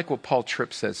 I like what Paul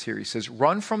Tripp says here. He says,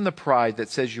 run from the pride that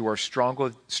says you are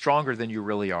stronger than you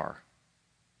really are.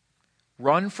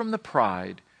 Run from the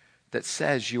pride that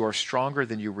says you are stronger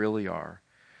than you really are.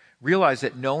 Realize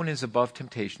that no one is above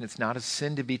temptation. It's not a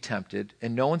sin to be tempted,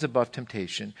 and no one's above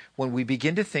temptation. When we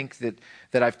begin to think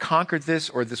that I've conquered this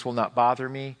or this will not bother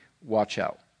me, watch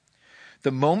out.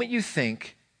 The moment you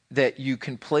think that you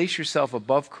can place yourself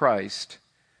above Christ,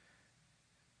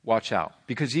 watch out,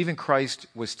 because even Christ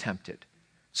was tempted.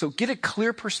 So get a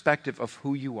clear perspective of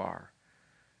who you are.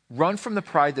 Run from the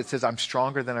pride that says I'm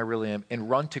stronger than I really am, and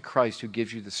run to Christ who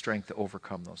gives you the strength to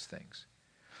overcome those things.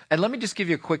 And let me just give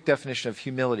you a quick definition of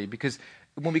humility, because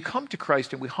when we come to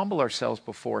Christ and we humble ourselves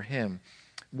before him,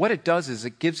 what it does is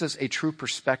it gives us a true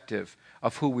perspective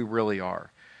of who we really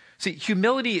are. See,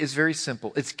 humility is very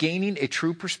simple. It's gaining a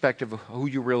true perspective of who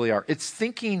you really are. It's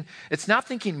not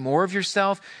thinking more of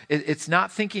yourself. It's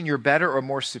not thinking you're better or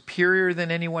more superior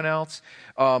than anyone else.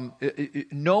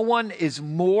 No one is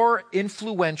more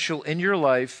influential in your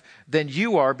life than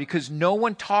you are, because no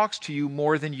one talks to you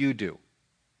more than you do.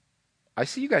 I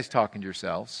see you guys talking to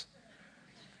yourselves.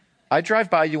 I drive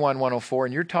by you on 104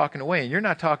 and you're talking away, and you're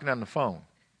not talking on the phone.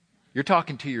 You're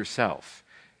talking to yourself.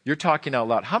 You're talking out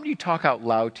loud. How many of you talk out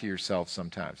loud to yourself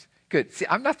sometimes? Good. See,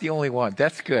 I'm not the only one.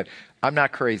 That's good. I'm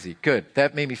not crazy. Good.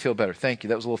 That made me feel better. Thank you.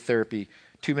 That was a little therapy,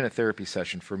 2-minute therapy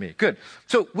session for me. Good.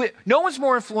 So no one's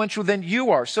more influential than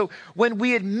you are. So when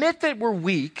we admit that we're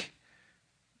weak,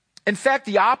 In fact,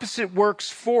 the opposite works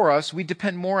for us. We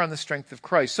depend more on the strength of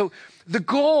Christ. So the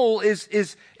goal is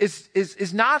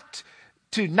not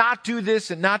to not do this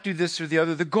and not do this or the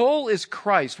other. The goal is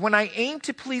Christ. When I aim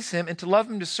to please him and to love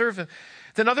him, to serve him,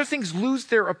 then other things lose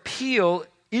their appeal,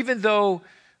 even though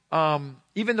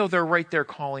they're right there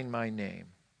calling my name.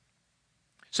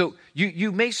 So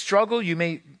you may struggle. You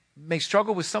may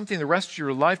struggle with something the rest of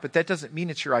your life, but that doesn't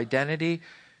mean it's your identity.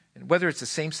 And whether it's a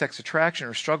same-sex attraction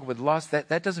or struggle with lust,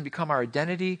 that doesn't become our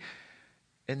identity,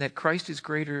 and that Christ is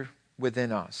greater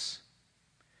within us.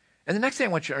 And the next thing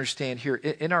I want you to understand here,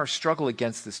 in our struggle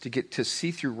against this, to get to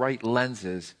see through right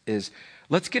lenses, is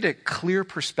let's get a clear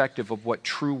perspective of what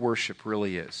true worship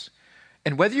really is.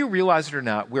 And whether you realize it or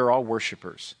not, we're all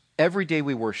worshipers. Every day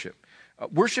we worship.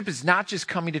 Worship is not just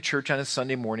coming to church on a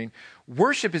Sunday morning.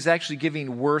 Worship is actually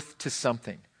giving worth to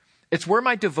something. It's where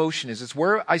my devotion is. It's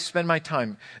where I spend my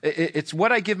time. It's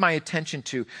what I give my attention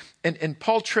to. And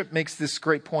Paul Tripp makes this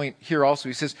great point here also.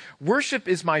 He says, worship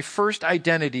is my first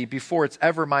identity before it's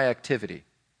ever my activity.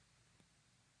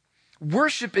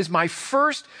 Worship is my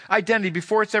first identity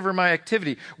before it's ever my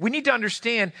activity. We need to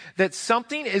understand that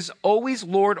something is always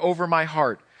Lord over my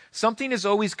heart. Something is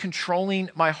always controlling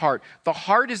my heart. The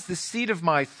heart is the seat of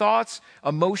my thoughts,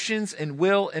 emotions, and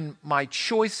will, and my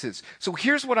choices. So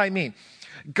here's what I mean.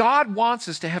 God wants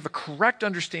us to have a correct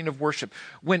understanding of worship.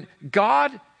 When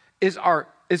God is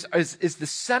the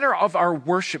center of our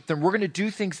worship, then we're going to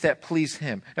do things that please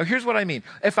him. Now, here's what I mean.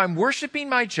 If I'm worshiping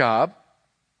my job,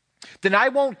 then I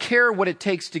won't care what it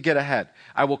takes to get ahead.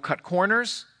 I will cut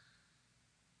corners.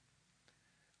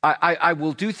 I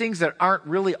will do things that aren't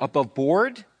really above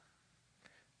board.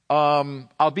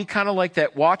 I'll be kind of like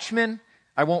that watchman.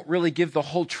 I won't really give the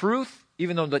whole truth,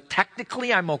 even though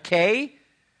technically I'm okay.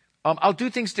 I'll do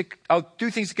things to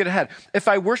get ahead. If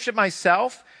I worship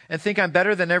myself and think I'm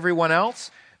better than everyone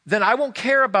else, then I won't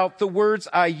care about the words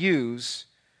I use,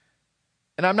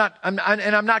 and I'm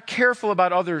not careful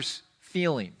about others'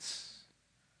 feelings.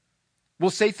 We'll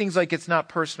say things like it's not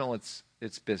personal, it's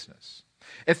business.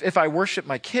 If I worship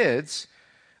my kids,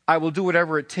 I will do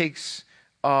whatever it takes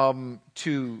to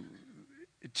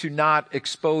not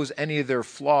expose any of their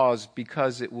flaws,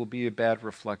 because it will be a bad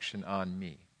reflection on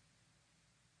me.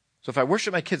 So if I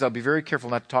worship my kids, I'll be very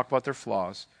careful not to talk about their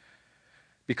flaws,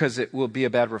 because it will be a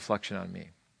bad reflection on me.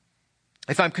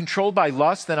 If I'm controlled by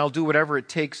lust, then I'll do whatever it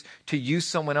takes to use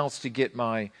someone else to get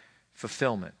my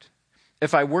fulfillment.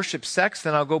 If I worship sex,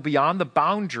 then I'll go beyond the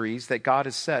boundaries that God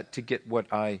has set to get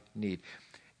what I need.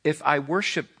 If I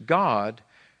worship God,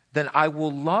 then I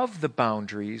will love the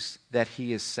boundaries that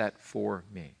he has set for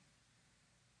me,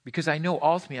 because I know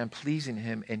ultimately I'm pleasing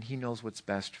him and he knows what's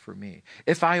best for me.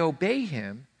 If I obey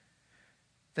him,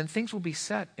 then things will be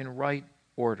set in right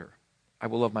order. I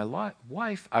will love my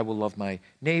wife. I will love my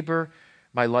neighbor.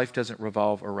 My life doesn't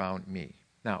revolve around me.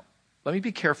 Now, let me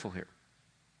be careful here,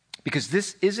 because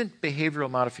this isn't behavioral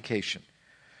modification.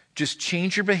 Just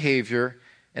change your behavior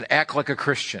and act like a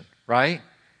Christian, right?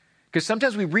 Because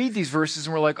sometimes we read these verses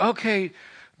and we're like, okay,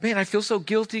 man, I feel so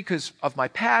guilty because of my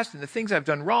past and the things I've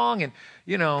done wrong, and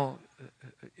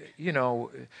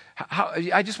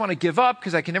I just want to give up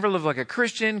because I can never live like a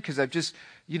Christian, because I've just,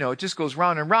 it just goes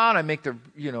round and round. I make the,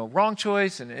 wrong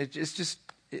choice, and it's just.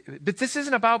 But this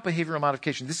isn't about behavioral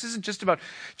modification. This isn't just about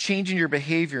changing your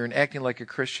behavior and acting like a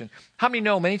Christian. How many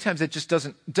know many times it just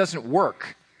doesn't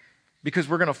work, because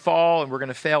we're going to fall and we're going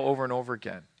to fail over and over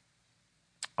again?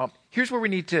 Here's where we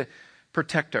need to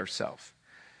protect ourselves.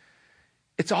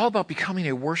 It's all about becoming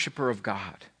a worshiper of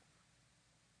God.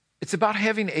 It's about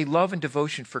having a love and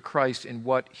devotion for Christ and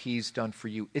what he's done for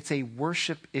you. It's a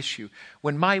worship issue.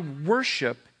 When my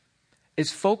worship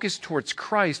is focused towards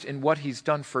Christ and what he's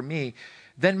done for me,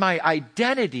 then my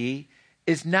identity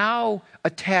is now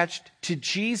attached to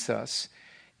Jesus,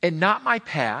 and not my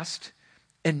past,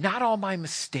 and not all my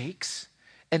mistakes,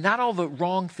 and not all the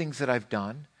wrong things that I've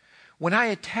done. When I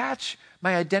attach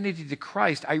my identity to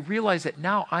Christ, I realize that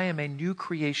now I am a new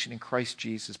creation in Christ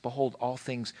Jesus. Behold, all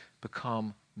things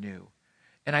become new.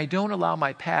 And I don't allow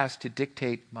my past to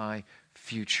dictate my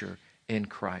future in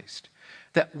Christ.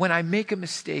 That when I make a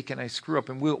mistake and I screw up,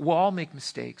 and we'll all make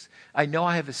mistakes, I know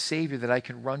I have a Savior that I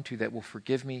can run to that will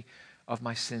forgive me of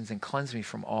my sins and cleanse me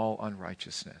from all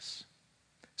unrighteousness.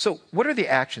 So what are the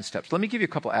action steps? Let me give you a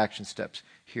couple action steps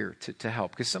here to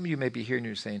help. Because some of you may be here and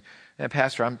you're saying,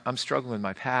 Pastor, I'm struggling with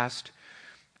my past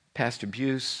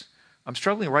abuse. I'm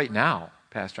struggling right now,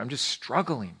 Pastor. I'm just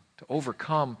struggling to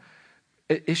overcome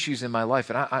issues in my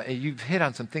life. And you've hit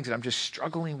on some things that I'm just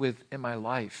struggling with in my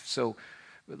life. So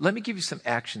let me give you some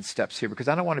action steps here, because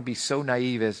I don't want to be so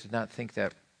naive as to not think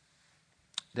that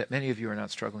that many of you are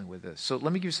not struggling with this. So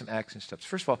let me give you some action steps.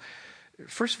 First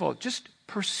of all, just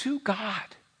pursue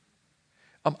God.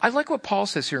 I like what Paul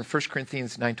says here in 1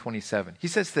 Corinthians 9:27. He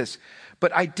says this,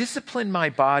 but I discipline my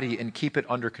body and keep it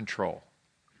under control.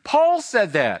 Paul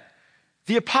said that.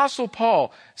 The Apostle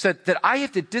Paul said that I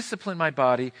have to discipline my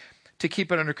body to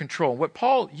keep it under control. What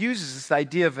Paul uses is the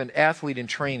idea of an athlete in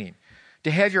training, to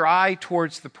have your eye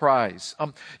towards the prize.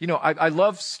 I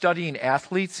love studying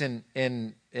athletes, and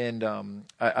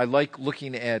I like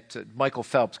looking at Michael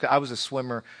Phelps. I was a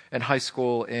swimmer in high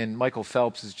school, and Michael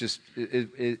Phelps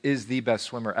is the best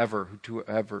swimmer ever to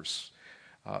ever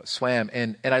swam.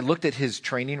 And I looked at his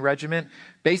training regimen.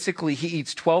 Basically, he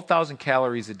eats 12,000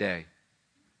 calories a day.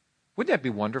 Wouldn't that be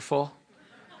wonderful?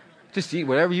 Just eat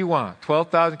whatever you want.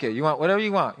 12,000 calories. You want whatever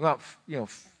you want. You want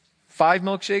 5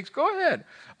 milkshakes? Go ahead.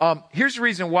 Here's the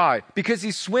reason why. Because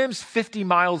he swims 50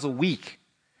 miles a week.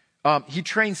 He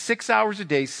trains 6 hours a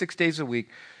day, 6 days a week.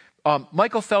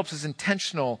 Michael Phelps is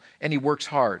intentional and he works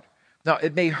hard. Now,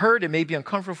 it may hurt, it may be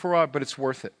uncomfortable for a while, but it's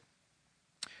worth it.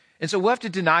 And so we'll have to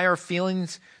deny our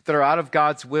feelings that are out of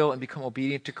God's will and become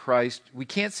obedient to Christ. We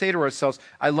can't say to ourselves,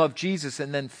 I love Jesus,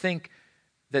 and then think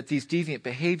that these deviant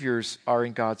behaviors are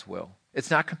in God's will.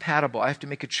 It's not compatible. I have to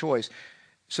make a choice.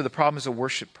 So the problem is a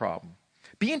worship problem.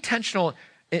 Be intentional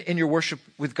in your worship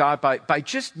with God by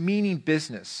just meaning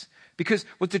business. Because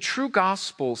what the true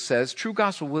gospel says, true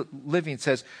gospel living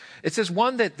says, it says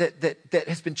one that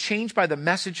has been changed by the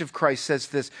message of Christ says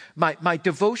this, my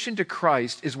devotion to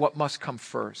Christ is what must come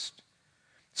first.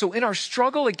 So in our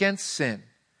struggle against sin,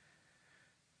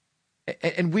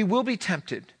 and we will be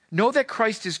tempted, know that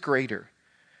Christ is greater,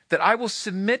 that I will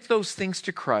submit those things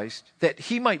to Christ, that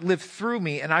he might live through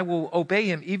me, and I will obey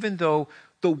him even though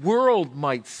the world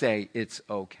might say it's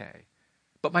okay.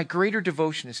 But my greater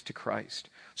devotion is to Christ.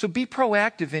 So be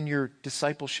proactive in your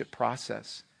discipleship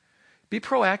process. Be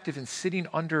proactive in sitting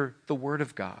under the Word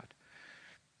of God.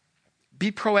 Be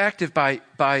proactive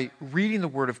by reading the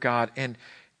Word of God and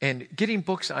getting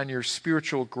books on your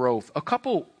spiritual growth. A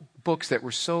couple books that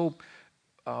were so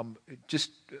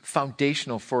just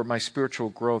foundational for my spiritual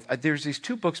growth. There's these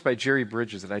 2 books by Jerry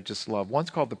Bridges that I just love.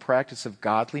 One's called The Practice of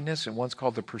Godliness and one's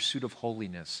called The Pursuit of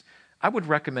Holiness. I would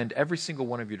recommend every single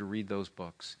one of you to read those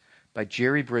books by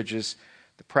Jerry Bridges,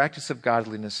 The Practice of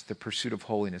Godliness, The Pursuit of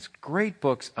Holiness. Great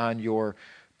books on your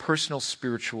personal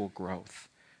spiritual growth.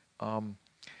 And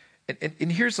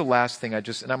here's the last thing and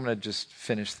I'm going to just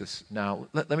finish this now.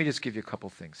 Let me just give you a couple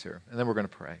things here, and then we're going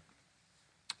to pray.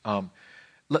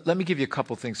 Let me give you a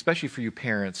couple things, especially for you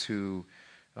parents who,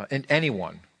 and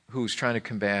anyone who's trying to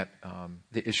combat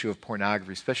the issue of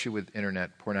pornography, especially with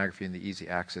internet pornography and the easy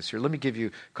access here. Let me give you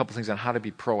a couple things on how to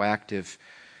be proactive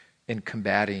in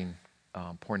combating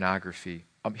pornography.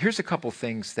 Here's a couple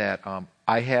things that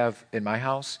I have in my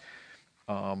house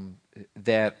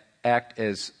that act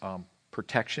as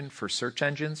protection for search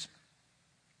engines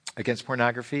against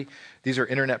pornography. These are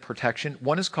internet protection.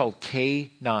 One is called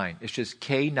K9. It's just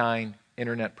K9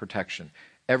 internet protection.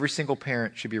 Every single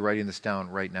parent should be writing this down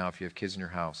right now if you have kids in your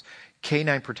house.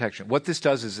 K9 protection. What this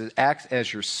does is it acts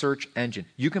as your search engine.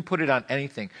 You can put it on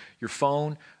anything, your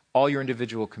phone, all your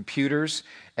individual computers,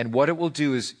 and what it will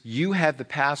do is you have the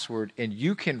password and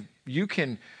you can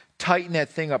tighten that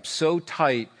thing up so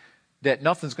tight that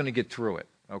nothing's going to get through it,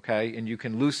 okay? And you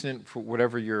can loosen it for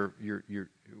whatever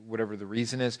whatever the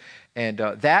reason is. And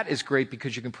that is great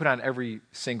because you can put on every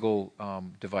single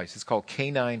device. It's called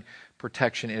K9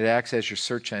 protection. It acts as your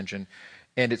search engine,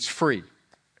 and it's free.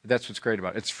 That's what's great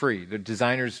about it. It's free. The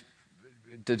designers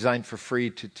designed for free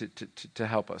to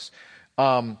help us.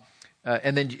 And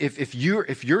then if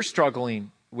you're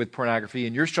struggling with pornography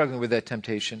and you're struggling with that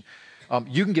temptation,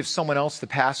 you can give someone else the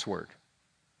password.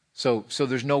 So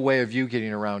there's no way of you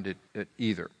getting around it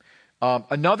either.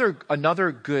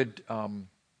 Another good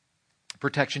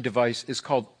protection device is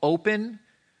called Open,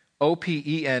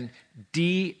 OPEN,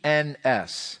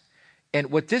 DNS. And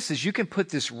what this is, you can put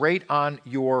this right on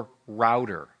your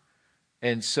router.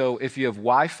 And so if you have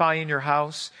Wi-Fi in your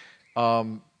house,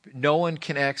 no one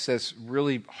can access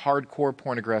really hardcore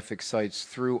pornographic sites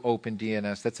through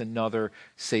OpenDNS. That's another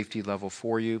safety level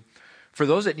for you. For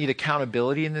those that need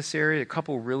accountability in this area, a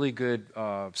couple really good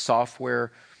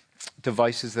software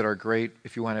devices that are great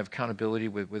if you want to have accountability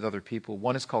with other people.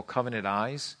 One is called Covenant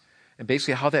Eyes. And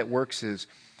basically how that works is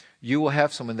you will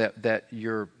have someone that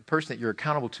your person that you're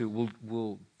accountable to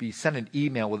will be sent an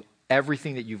email with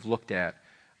everything that you've looked at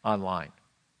online.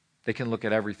 They can look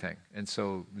at everything. And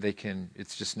so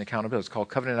it's just an accountability. It's called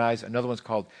Covenant Eyes. Another one's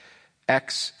called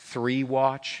X3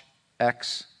 Watch.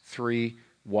 X3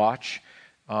 Watch.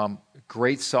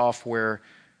 Great software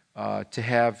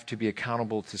to be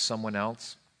accountable to someone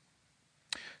else.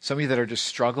 Some of you that are just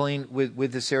struggling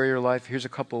with this area of your life, here's a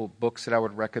couple books that I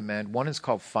would recommend. One is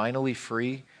called Finally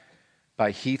Free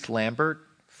by Heath Lambert.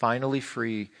 Finally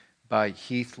Free by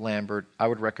Heath Lambert. I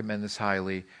would recommend this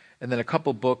highly. And then a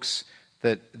couple books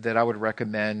that I would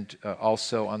recommend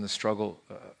also on the struggle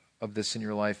of this in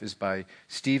your life is by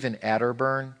Stephen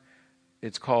Atterburn.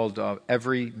 It's called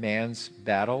Every Man's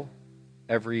Battle,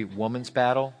 Every Woman's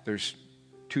Battle. There's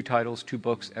 2 titles, 2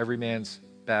 books, Every Man's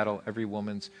Battle, Every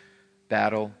Woman's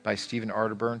Battle by Stephen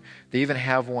Atterburn. They even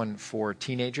have one for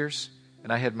teenagers,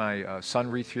 and I had my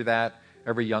son read through that,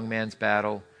 Every Young Man's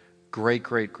Battle. Great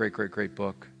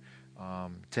book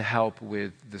to help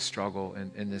with the struggle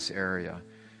in this area.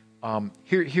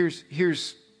 Here's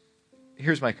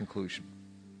my conclusion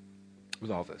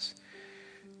with all this.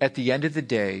 At the end of the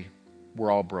day,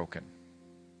 we're all broken.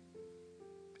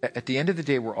 At the end of the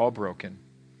day, we're all broken.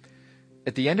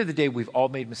 At the end of the day, we've all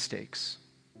made mistakes.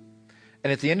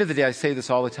 And at the end of the day, I say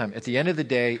this all the time, at the end of the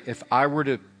day, if I were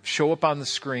to show up on the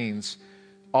screens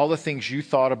all the things you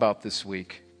thought about this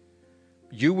week,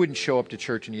 you wouldn't show up to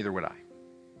church and neither would I.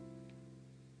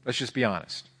 Let's just be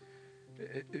honest.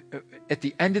 At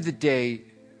the end of the day,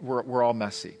 we're all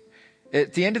messy.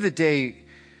 At the end of the day,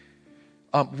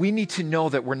 we need to know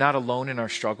that we're not alone in our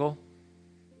struggle,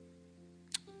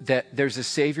 that there's a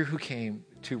Savior who came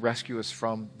to rescue us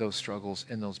from those struggles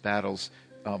and those battles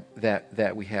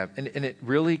that we have. And it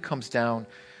really comes down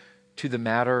to the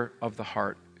matter of the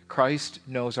heart. Christ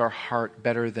knows our heart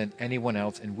better than anyone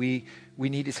else, and we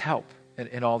need his help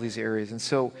in all these areas. And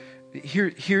so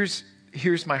here's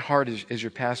my heart as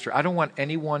your pastor. I don't want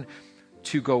anyone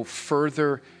to go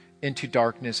further into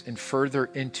darkness and further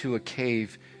into a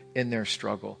cave in their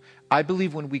struggle. I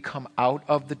believe when we come out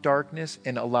of the darkness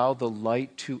and allow the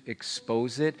light to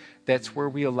expose it, that's where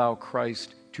we allow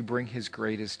Christ to bring his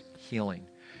greatest healing.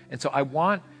 And so I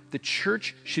want the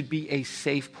church should be a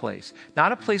safe place,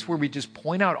 not a place where we just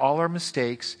point out all our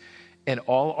mistakes and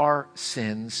all our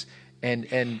sins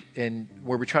and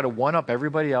where we try to one-up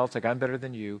everybody else, like I'm better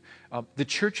than you. The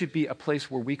church should be a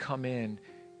place where we come in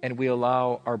and we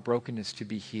allow our brokenness to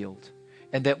be healed,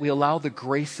 and that we allow the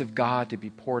grace of God to be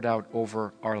poured out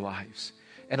over our lives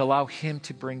and allow him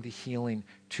to bring the healing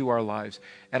to our lives.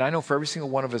 And I know for every single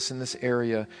one of us in this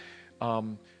area,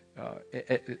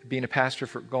 being a pastor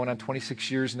for going on 26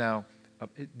 years now,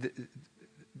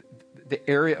 the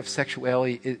area of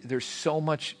sexuality, there's so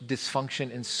much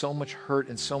dysfunction and so much hurt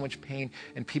and so much pain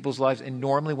in people's lives. And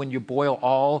normally when you boil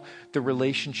all the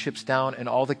relationships down and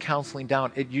all the counseling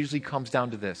down, it usually comes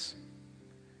down to this.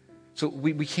 So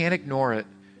we can't ignore it.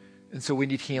 And so we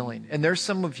need healing. And there's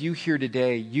some of you here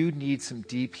today, you need some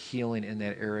deep healing in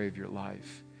that area of your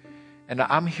life. And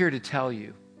I'm here to tell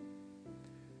you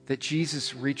that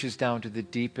Jesus reaches down to the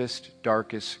deepest,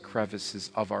 darkest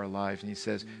crevices of our lives. And he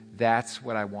says, that's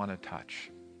what I want to touch.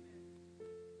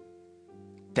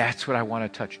 That's what I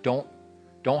want to touch. Don't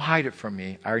hide it from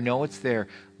me. I know it's there.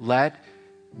 Let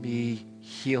me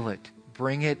heal it.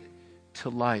 Bring it to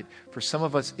light. For some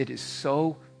of us, it is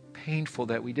so painful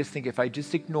that we just think if I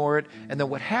just ignore it, and then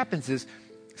what happens is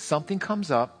something comes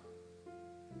up,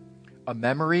 a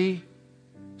memory,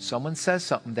 someone says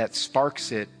something that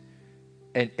sparks it,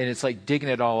 and it's like digging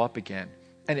it all up again.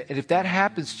 And if that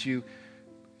happens to you,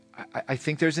 I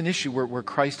think there's an issue where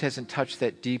Christ hasn't touched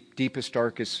that deepest,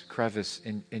 darkest crevice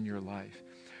in your life.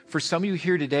 For some of you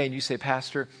here today, and you say,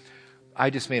 Pastor, I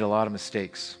just made a lot of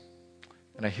mistakes.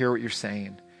 And I hear what you're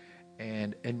saying.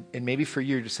 And maybe for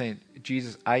you, you're just saying,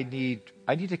 Jesus, I need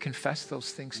to confess those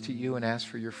things to you and ask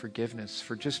for your forgiveness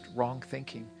for just wrong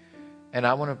thinking. And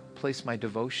I want to place my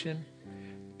devotion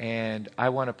and I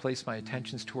want to place my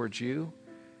attentions towards you.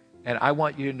 And I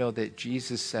want you to know that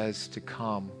Jesus says to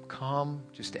come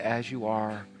just as you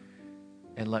are,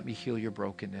 and let me heal your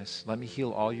brokenness. Let me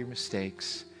heal all your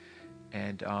mistakes.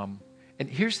 And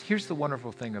here's the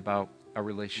wonderful thing about a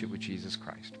relationship with Jesus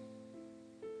Christ.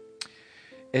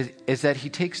 Is that he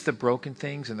takes the broken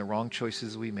things and the wrong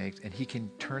choices we make, and he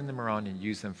can turn them around and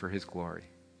use them for his glory.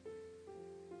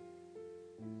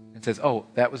 And says, oh,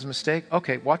 that was a mistake?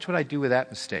 Okay, watch what I do with that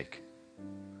mistake.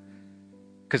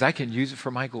 Because I can use it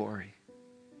for my glory.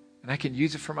 And I can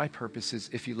use it for my purposes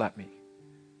if you let me.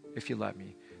 If you let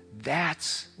me.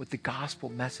 That's what the gospel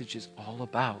message is all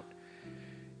about.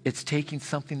 It's taking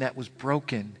something that was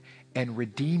broken and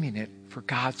redeeming it for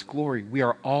God's glory. We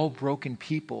are all broken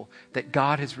people that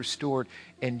God has restored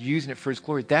and using it for his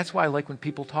glory. That's why I like when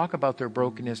people talk about their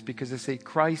brokenness, because they say,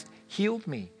 Christ healed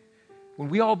me. When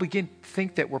we all begin to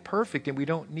think that we're perfect and we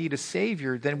don't need a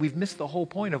Savior, then we've missed the whole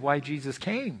point of why Jesus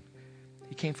came.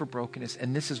 He came for brokenness,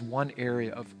 and this is one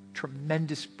area of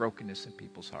tremendous brokenness in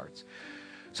people's hearts.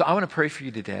 So I want to pray for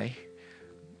you today.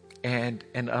 and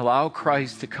allow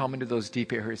Christ to come into those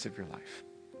deep areas of your life.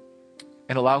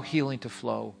 And allow healing to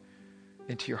flow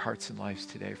into your hearts and lives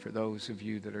today for those of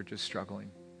you that are just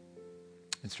struggling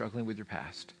with your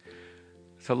past.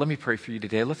 So let me pray for you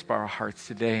today. Let's bow our hearts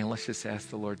today and let's just ask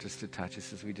the Lord just to touch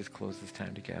us as we just close this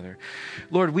time together.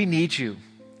 Lord, we need you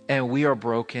and we are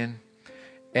broken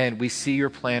and we see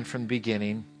your plan from the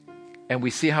beginning and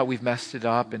we see how we've messed it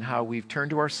up and how we've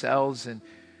turned to ourselves and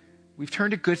we've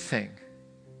turned a good thing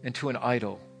into an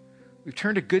idol. We've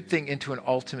turned a good thing into an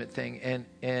ultimate thing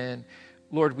and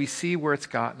Lord, we see where it's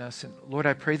gotten us. And Lord,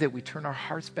 I pray that we turn our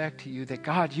hearts back to you, that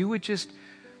God, you would just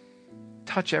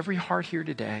touch every heart here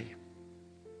today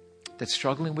that's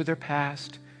struggling with their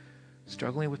past,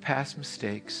 struggling with past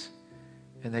mistakes,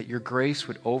 and that your grace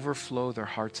would overflow their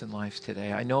hearts and lives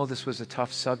today. I know this was a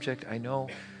tough subject. I know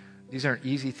these aren't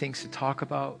easy things to talk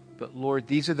about, but Lord,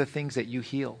 these are the things that you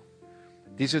heal.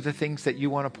 These are the things that you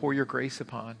want to pour your grace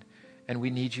upon. And we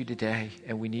need you today,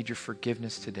 and we need your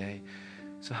forgiveness today.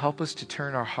 So help us to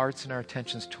turn our hearts and our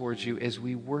attentions towards you as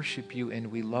we worship you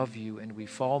and we love you and we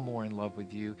fall more in love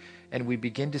with you. And we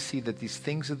begin to see that these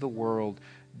things of the world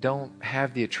don't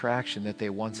have the attraction that they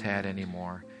once had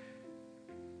anymore.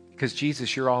 Because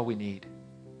Jesus, you're all we need.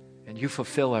 And you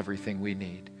fulfill everything we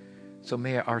need. So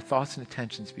may our thoughts and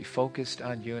attentions be focused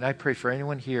on you. And I pray for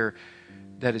anyone here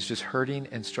that is just hurting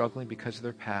and struggling because of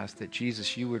their past, that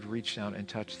Jesus, you would reach down and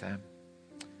touch them.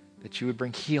 That you would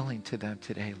bring healing to them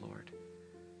today, Lord,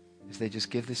 as they just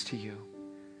give this to you.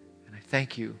 And I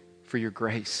thank you for your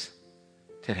grace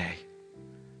today.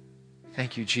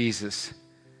 Thank you, Jesus,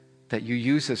 that you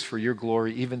use us for your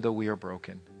glory even though we are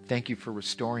broken. Thank you for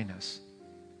restoring us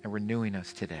and renewing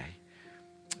us today.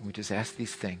 And we just ask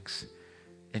these things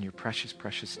in your precious,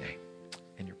 precious name.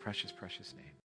 In your precious, precious name.